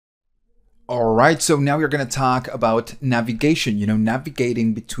All right, so now we're going to talk about navigation,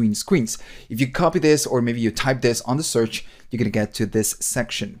 navigating between screens. If you copy this or maybe you type this on the search, you're going to get to this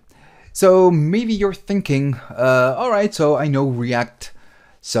section. So maybe you're thinking, all right, so I know React,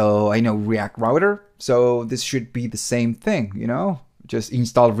 so I know React Router, so this should be the same thing, just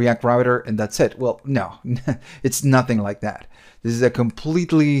install React Router and that's it. Well, no, it's nothing like that. This is a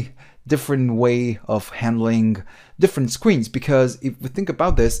completely different way of handling different screens, because if we think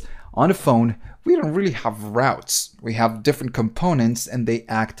about this, on a phone, we don't really have routes. We have different components and they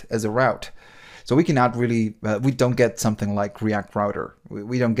act as a route. So we cannot really, we don't get something like React Router.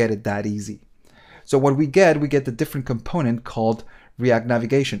 We don't get it that easy. So what we get the different component called React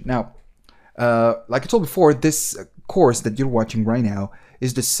Navigation. Now, like I told before, this course that you're watching right now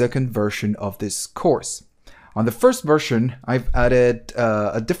is the second version of this course. On the first version, I've added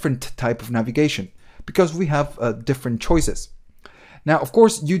a different type of navigation because we have different choices. Now, of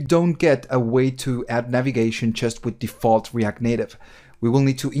course, you don't get a way to add navigation just with default React Native. We will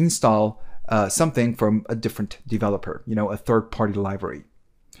need to install something from a different developer, a third-party library.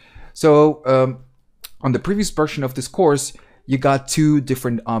 So on the previous version of this course, you got two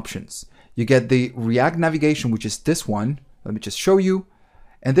different options. You get the React Navigation, which is this one. Let me just show you.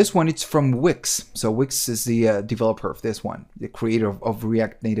 And this one, it's from Wix. So Wix is the developer of this one, the creator of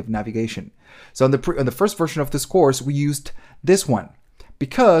React Native Navigation. So on the first version of this course, we used this one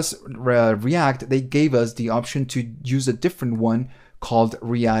because React, they gave us the option to use a different one called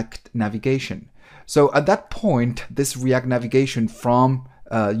React Navigation. So at that point, this React Navigation from,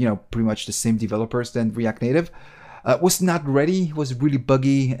 pretty much the same developers than React Native was not ready, was really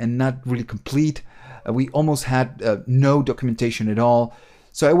buggy and not really complete. We almost had no documentation at all.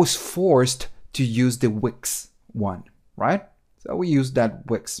 So I was forced to use the Wix one, right? So we used that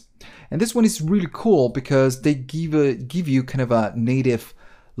Wix. And this one is really cool because they give you kind of a native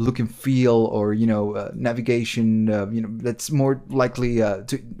look and feel, or navigation, that's more likely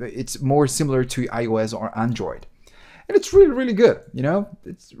it's more similar to iOS or Android. And it's really, really good,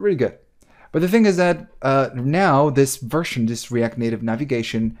 it's really good. But the thing is that now this version, this React Native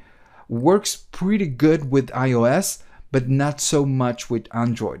Navigation, works pretty good with iOS, but not so much with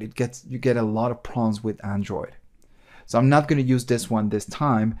Android. You get a lot of problems with Android. So I'm not going to use this one this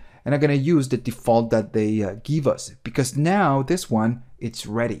time, and I'm going to use the default that they give us, because now this one, it's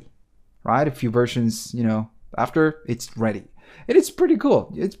ready, right? A few versions, after, it's ready. And it's pretty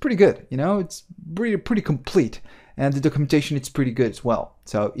cool. It's pretty good, it's pretty complete. And the documentation, it's pretty good as well.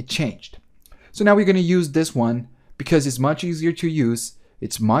 So it changed. So now we're going to use this one because it's much easier to use.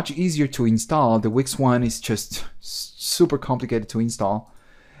 It's much easier to install. The Wix one is just super complicated to install.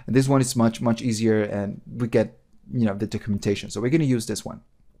 And this one is much, much easier, and we get, the documentation. So we're going to use this one.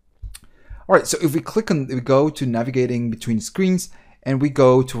 All right, so if we we go to navigating between screens and we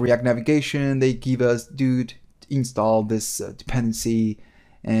go to React Navigation, they give us, dude, install this dependency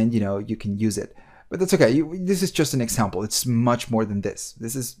and, you can use it. But that's okay. This is just an example. It's much more than this.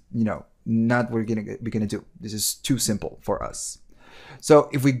 This is, not what we're gonna do. This is too simple for us. So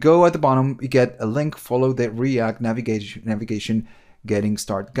if we go at the bottom, we get a link, follow the React Navigation Getting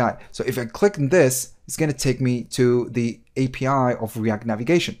Start Guide. So if I click on this, it's going to take me to the API of React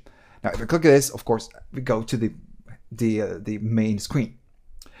Navigation. Now, if I click this, of course, we go to the main screen.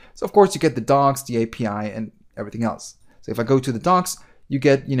 So of course, you get the docs, the API, and everything else. So if I go to the docs, you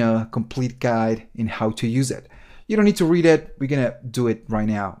get, a complete guide in how to use it. You don't need to read it. We're going to do it right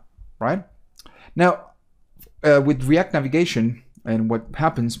now, right? Now, with React Navigation, and what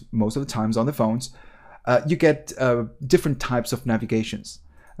happens most of the times on the phones, you get different types of navigations.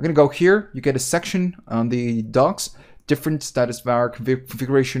 I'm going to go here. You get a section on the docs, different status var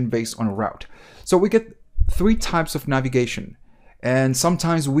configuration based on a route. So we get three types of navigation. And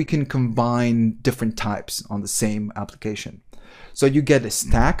sometimes we can combine different types on the same application. So you get a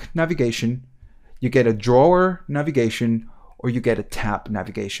stack navigation, you get a drawer navigation, or you get a tab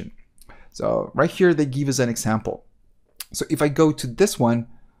navigation. So right here, they give us an example. So if I go to this one,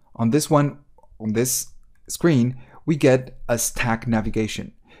 on this screen, we get a stack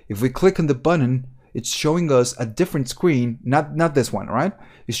navigation. If we click on the button, it's showing us a different screen, not this one, right?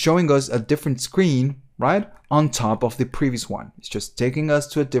 It's showing us a different screen, right? On top of the previous one. It's just taking us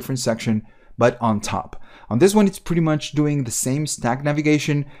to a different section, but on top. On this one, it's pretty much doing the same stack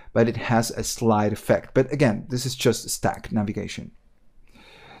navigation, but it has a slide effect. But again, this is just stack navigation.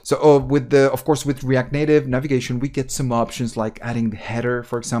 So of course, with React Native Navigation, we get some options like adding the header,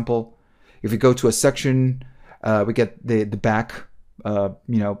 for example. If we go to a section, we get the back,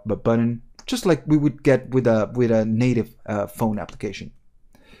 button, just like we would get with a native phone application.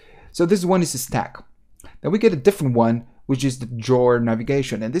 So this one is a stack. Then we get a different one, which is the drawer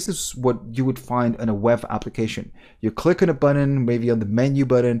navigation. And this is what you would find in a web application. You click on a button, maybe on the menu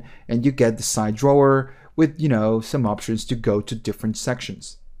button, and you get the side drawer with, some options to go to different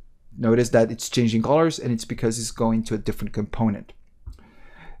sections. Notice that it's changing colors, and it's because it's going to a different component.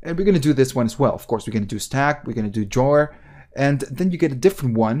 And we're going to do this one as well. Of course, we're going to do stack, we're going to do drawer, and then you get a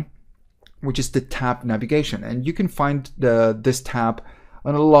different one, which is the tab navigation. And you can find this tab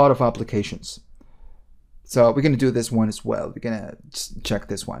on a lot of applications. So we're going to do this one as well. We're going to check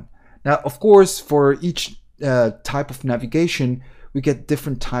this one. Now, of course, for each type of navigation, we get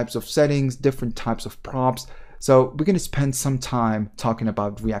different types of settings, different types of props. So we're going to spend some time talking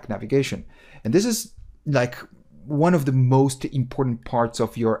about React navigation. And this is like one of the most important parts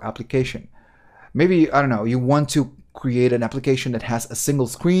of your application. Maybe, I don't know, you want to create an application that has a single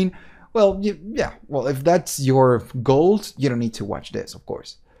screen. Well, yeah, well, if that's your goal, you don't need to watch this, of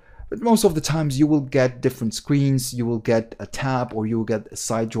course. But most of the times you will get different screens, you will get a tab, or you will get a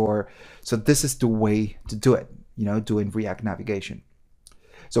side drawer. So this is the way to do it, doing React navigation.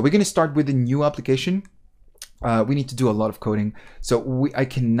 So we're going to start with a new application. We need to do a lot of coding. So I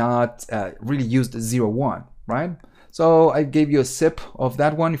cannot really use the 0.1, right? So I gave you a zip of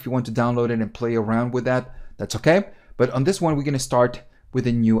that one. If you want to download it and play around with that, that's okay. But on this one, we're going to start with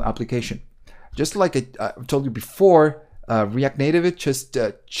a new application. Just like I told you before, React Native, it just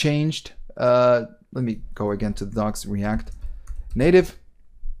changed. Let me go again to the docs, React Native.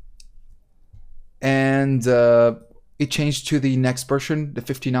 And it changed to the next version, the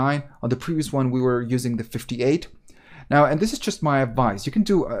 59. On the previous one, we were using the 58. Now, and this is just my advice. You can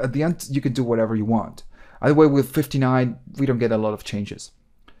do, at the end, you can do whatever you want. Either way, with 59, we don't get a lot of changes.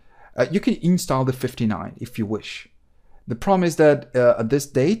 You can install the 59 if you wish. The problem is that at this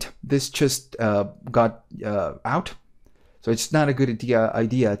date, this just got out. So it's not a good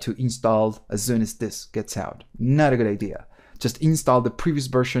idea to install as soon as this gets out. Not a good idea. Just install the previous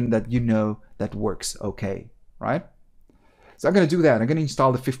version that that works okay, right? So I'm going to do that. I'm going to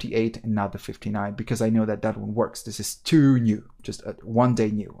install the 58 and not the 59 because I know that that one works. This is too new, just 1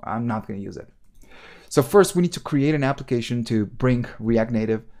 day new. I'm not going to use it. So first, we need to create an application to bring React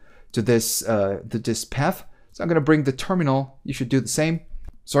Native to this path. So I'm going to bring the terminal. You should do the same.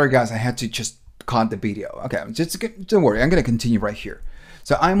 Sorry, guys, I had to just cut the video. Okay, don't worry. I'm going to continue right here.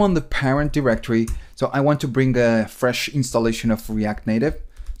 So I'm on the parent directory. So I want to bring a fresh installation of React Native.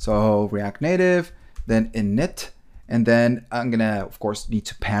 So React Native, then init, and then I'm going to, of course, need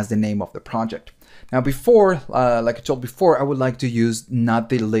to pass the name of the project. Now, before, like I told before, I would like to use not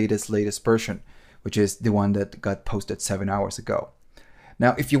the latest version, which is the one that got posted 7 hours ago.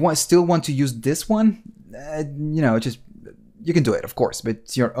 Now, if you still want to use this one, you can do it, of course, but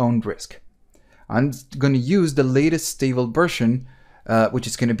it's your own risk. I'm going to use the latest stable version, which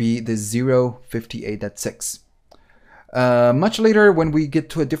is going to be the 0.58.6. Much later, when we get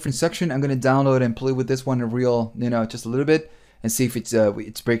to a different section, I'm going to download and play with this one just a little bit and see if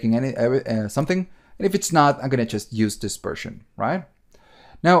it's breaking something. And if it's not, I'm going to just use this version, right?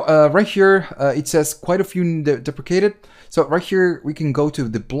 Now, right here, it says quite a few deprecated. So right here, we can go to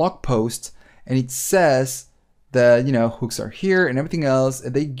the blog post and it says that, hooks are here and everything else.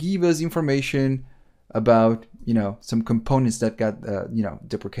 And they give us information about, some components that got,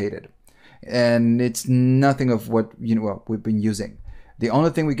 deprecated. And it's nothing of what, we've been using. The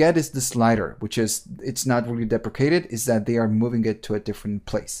only thing we get is the slider, which is, it's not really deprecated, is that they are moving it to a different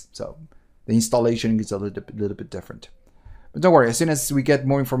place. So the installation is a little bit different. But don't worry, as soon as we get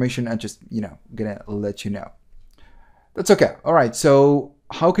more information, I'm just, gonna let you know. That's okay. All right, so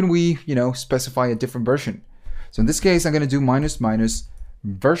how can we, specify a different version? So in this case, I'm gonna do --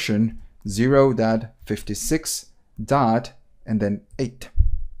 version 0.56. and then 8.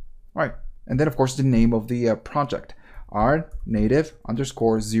 All right, and then of course the name of the project,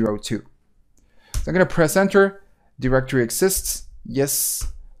 rnative_02. So I'm gonna press enter, directory exists, yes.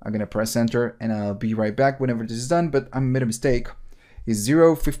 I'm gonna press enter and I'll be right back whenever this is done, but I made a mistake. Is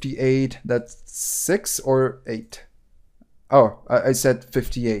 0.58, that's 6 or 8? Oh, I said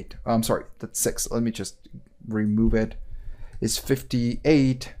 58. I'm sorry, that's 6. Let me just remove it. It's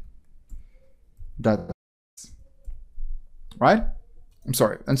 58. Right? I'm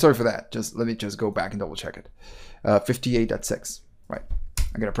sorry for that. Let me go back and double check it. 58.6. Right.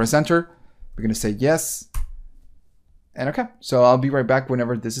 I'm gonna press enter. We're gonna say yes. And okay, so I'll be right back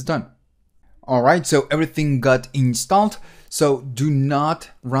whenever this is done. All right, so everything got installed. So do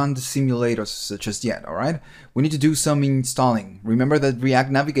not run the simulators just yet, all right? We need to do some installing. Remember that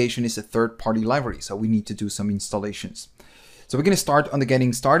React Navigation is a third-party library, so we need to do some installations. So we're gonna start on the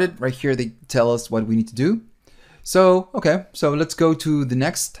getting started. Right here, they tell us what we need to do. So, okay, so let's go to the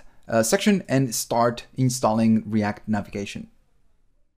next section and start installing React navigation.